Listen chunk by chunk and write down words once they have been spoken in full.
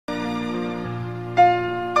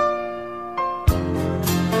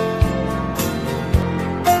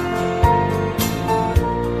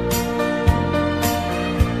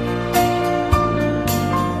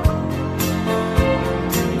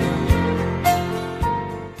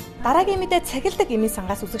Дараагийн мэдээ цахилдаг emiin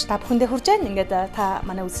сангаас үзэгч та бүхэндээ хүрж байна. Ингээд та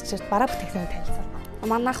манай үзэгчид бараа бүтээгдэхүүнийг танилцуулна.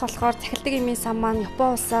 Манайх болохоор цахилдаг emiin сан маань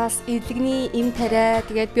Япон улсаас эдлэгний эм тариа,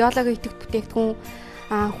 тэгээд биологийн идэвхтэй бүтээгдэхүүн,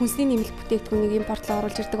 хүнсний нэмэлт бүтээгдэхүүнийг импортлоо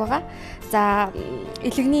оруулж ирдэг байгаа. За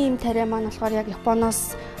эдлэгний эм тариа маань болохоор яг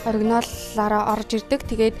Японоос оригиналаараа орж ирдэг.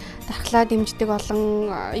 Тэгээд дархлаа дэмждэг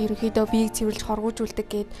болон ерөнхийдөө биеийг цэвэрлж хоргоожүүлдэг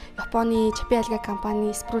гээд Японы Tsahildag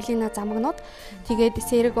компани спирулина замагнууд тэгээд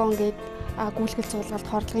Sergon гээд гүйлгэл цуулгалт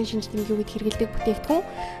хордлогын шинж тэмдэг үед хэрэгэлдэг бүтээгдэхүүн.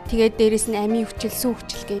 Тэгээд дээрэс нь амийн хүчил, сүү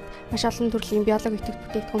хүчил гээд маш олон төрлийн биологийн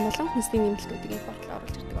идэвхтэй бүтээгдэхүүн болон хүнсний нэмэлтүүдийг импортлоо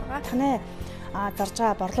оруулж ирдэг байгаа. Танай зарж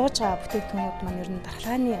байгаа борлуулж байгаа бүтээгдэхүүнүүд маань ер нь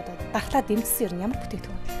дархлаа дэмжсэн ер нь ямар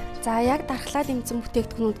бүтээгдэхүүн вэ? За яг дархлаа дэмжсэн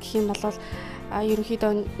бүтээгдэхүүнүүд гэх юм бол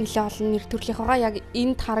ерөнхийдөө нэлээд олон нэр төрлийнх байгаа. Яг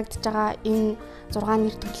энд харагдаж байгаа энэ 6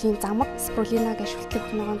 нэр төрлийн замаг, спирулина гэж шүлтлэх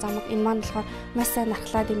хөнөөгөө замаг. Энэ маань болохоор маш сайн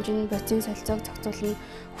дархлаа дэмжин, бодисын солилцоог зохицуулна,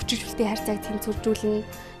 хүчирхүүлтийн харьцааг тэнцвэржүүлнэ.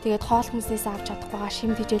 Тэгээд хоол хүнснээс авч чадах байгаа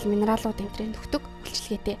шим тэжээл минералууд энтрээ нөхдөг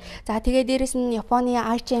үйлчилгээтэй. За тэгээд дээрэс нь Японы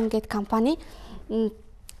ICM гэдэг компани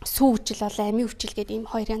сүү хүчил болон амийн хүчил гэдэг ийм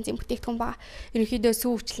хоёр янзын бүтээгдэхүүн байгаа. Ерөнхийдөө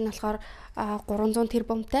сүү хүчил нь болохоор 300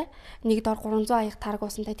 тэрбумтай, нэг дор 300 аяга тараг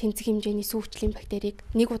уусантай тэнцэх хэмжээний сүү хүчлийн бактерийг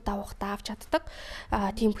нэг удаа уухтаа авч чаддаг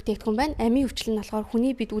тийм бүтээгдэхүүн байна. Амийн хүчил нь болохоор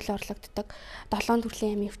хүний бид үл орлогддог 7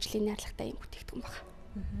 төрлийн амийн хүчлийн найрлагатай ийм бүтээгдэхүүн байна.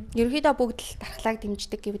 Ерөнхийдөө бүгд л дархлааг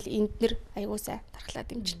дэмждэг гэвэл энд нэр аягүй сайн дархлаа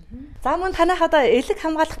дэмжинэ. За мөн танайх одоо элэг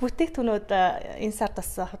хамгаалах бүтээгдэхүүнүүд энэ сард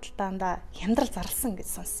бас худалдаанд хямдрал зарласан гэж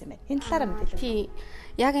сонссон юм байна. Энэ талаараа мэдээлэл. Тийм.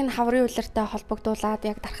 Яг энэ хаврын улиртай холбогдуулаад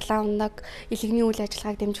яг дархлаа ундаг элэгний үйл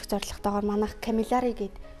ажиллагааг дэмжих зорилготойгоор манайх камиляри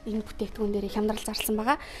гэдэг энэ бүтээгдэхүүн дээр хямдрал зарласан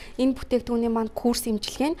байгаа. Энэ бүтээгдэхүүний маань курс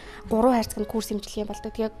эмчилгээ нь 3 хайрцагт курс эмчилгээ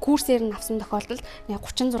болдог. Тэгээ курсээр нь авсан тохиолдолд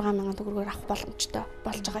 36 мянган төгрөгөөр авах боломжтой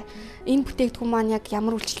болж байгаа. Энэ бүтээгдэхүүн маань яг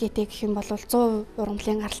ямар үйлчилгээтэй гэх юм бол 100%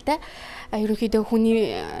 урамлын гаралтай. Ерөнхийдөө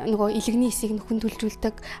хүний нөгөө элэгний эсийг нөхөн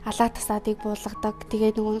төлжүүлдэг, алаа тасаадыг буулгадаг.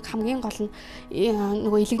 Тэгээд нөгөө хамгийн гол нь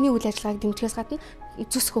нөгөө элэгний үйл ажиллагааг дэмжихээс гадна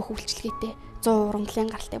зүс хөх үйлчилгээтэй 100 урамлын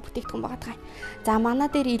гаралтай бүтээгдэхүүн байгаа. За манай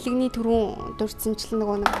дээр элэгний төрүүн дурдсанчлан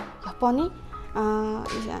нөгөө нэг Японы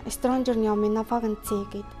Stranger Mendiin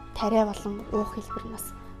гэдэг тариа болон уух хэлбэр нь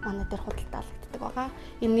бас манай дээр худалдаалагддаг байгаа.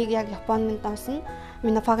 Энийг яг Японы давсан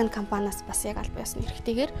Mendiin компаниас бас яг аль биесны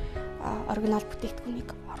хэрэгтэйгээр оригинал бүтээгдэхүүнийг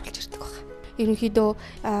оруулж ирдэг байгаа. Ерөнхийдөө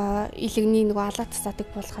элэгний нөгөө алаа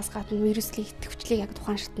тасаадаг болохоос гадна вируслын идэвхжлийг яг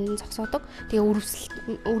тухайн шатнд зогсоодог. Тэгээ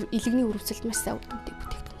элэгний өрөвсөлд маш сайн үр дүнтэй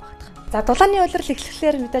бүтээгдэхүүн байгаа. За дулааны улирал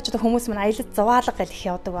эхлэхлээр мэдээж одоо хүмүүс мань аялал зугаалга гэл их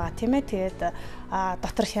явдаг байгаа тийм ээ. Тэгээд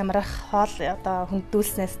дотор хямрах, хоол одоо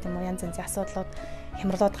хүндүүлснээс тийм үү янз янзын асуудлууд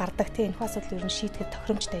хямралууд гардаг. Тийм энэхүү асуудлыг ер нь шийдэхэд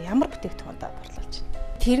тохиромжтой ямар бүтээгдэхүүнд борлуулж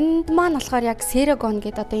байна. Тэрэнд маань болохоор яг Sergon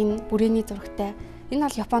гэдэг одоо энэ бүрээний зурагтай. Энэ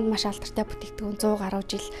бол Японд маш алдартай бүтээгдэхүүн 100 гаруй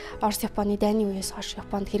жил Орос Японы дайны үеэс хойш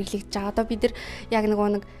Японд хэрэглэгдэж байгаа. Одоо бид нар яг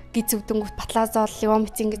нэг гиз өвдөнгөт батлазол,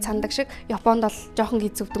 лимомицин гэж сандаг шиг Японд бол жоохон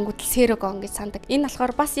гиз өвдөнгөт Sergon гэж сандаг. Энэ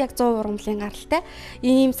болохоор бас яг 100 урамлын гаралтай.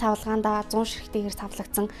 Ийм савлгаанда 100 ширхтэйгээр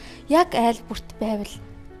савлагдсан яг айл бүрт байвал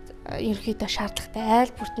ерөнхийдөө шаардлагатай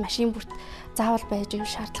айл бүрт машин бүрт заавал байж юм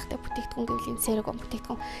шаардлагатай бүтээгдэхүүн гэвэл энэ Sergon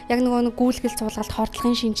бүтээгдэхүүн. Яг нөгөө гүйлгэл цуулгалт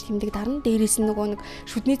хордлогын шинж тэмдэг дарна. Дээрээс нь нөгөө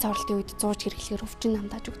шүдний цовралтын үед зууж хэрэглэхээр өвчин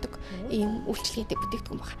намдааж өгдөг ийм үйлчилгээтэй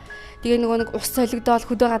бүтээгдэхүүн байна. Тэгээ нөгөө ус солигдоол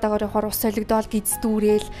хөдөө гадаагаар явахаар ус солигдоол гиз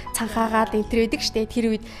дүүрэл цанхаагаад энтрээдэг штэ.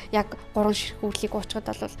 Тэр үед яг 3 ширхэг үрлийг уучгаад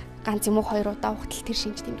бол ганц юм уу 2 удаа ухтал тэр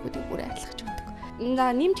шинж тэмдгүүдийг бүр арилгаж өгдөг.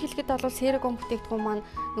 Нэмж хэлэхэд бол Sergon бүтээгдэхүүн маань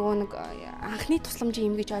нөгөө анхны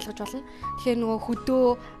тусламжийн эм гэж ойлгож болно. Тэгэхээр нөгөө хөдөө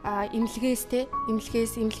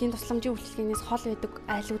эмнэлгийн тусламжийн үйлчилгээнээс хол байдаг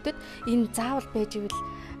айлуудад энэ заавал байж ивэл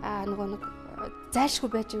нөгөө зайлшгүй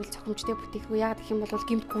байж ивэл зохимжтой бүтээгдэхүүн. Яг гэх юм бол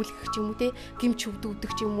гэмт гүйлгэх ч юм уу те гэмт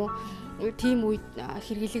өвдөгдөг ч юм уу тийм үед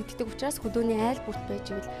хэрэглэгддэг учраас хөдөөний айл бүрт байж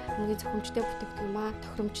ивэл хамгийн зохимжтой бүтээгдэхүүн юм аа,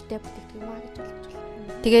 тохиромжтой бүтээгдэхүүн юм аа гэж ойлгож байна.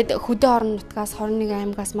 Тэгээд хөдөө орон нутгаас 21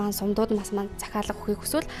 аймагаас маань сумдууд нас маань захиалга өгөхийг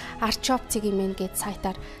хүсвэл emiin гэдэг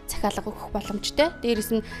сайтаар захиалга өгөх боломжтой.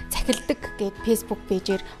 Дээрээс нь Tsahildag гэдэг Facebook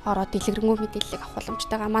пэйжээр ороод дэлгэрэнгүй мэдээллийг авах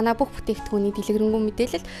боломжтой. Манай бүх бүтээгдэхүүний дэлгэрэнгүй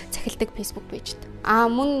мэдээлэл Tsahildag Facebook пэйжд.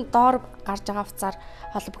 Мөн доор гарч байгаа утсаар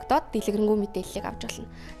холбогдоод дэлгэрэнгүй мэдээллийг авч болно.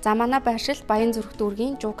 За манай байршил Баян зүрх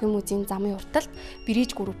дүүргийн Жуугийн музейн замын урталт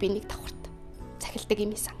Бриж группийн нэг давхарт Tsahildag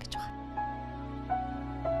emiin сан гэж байна.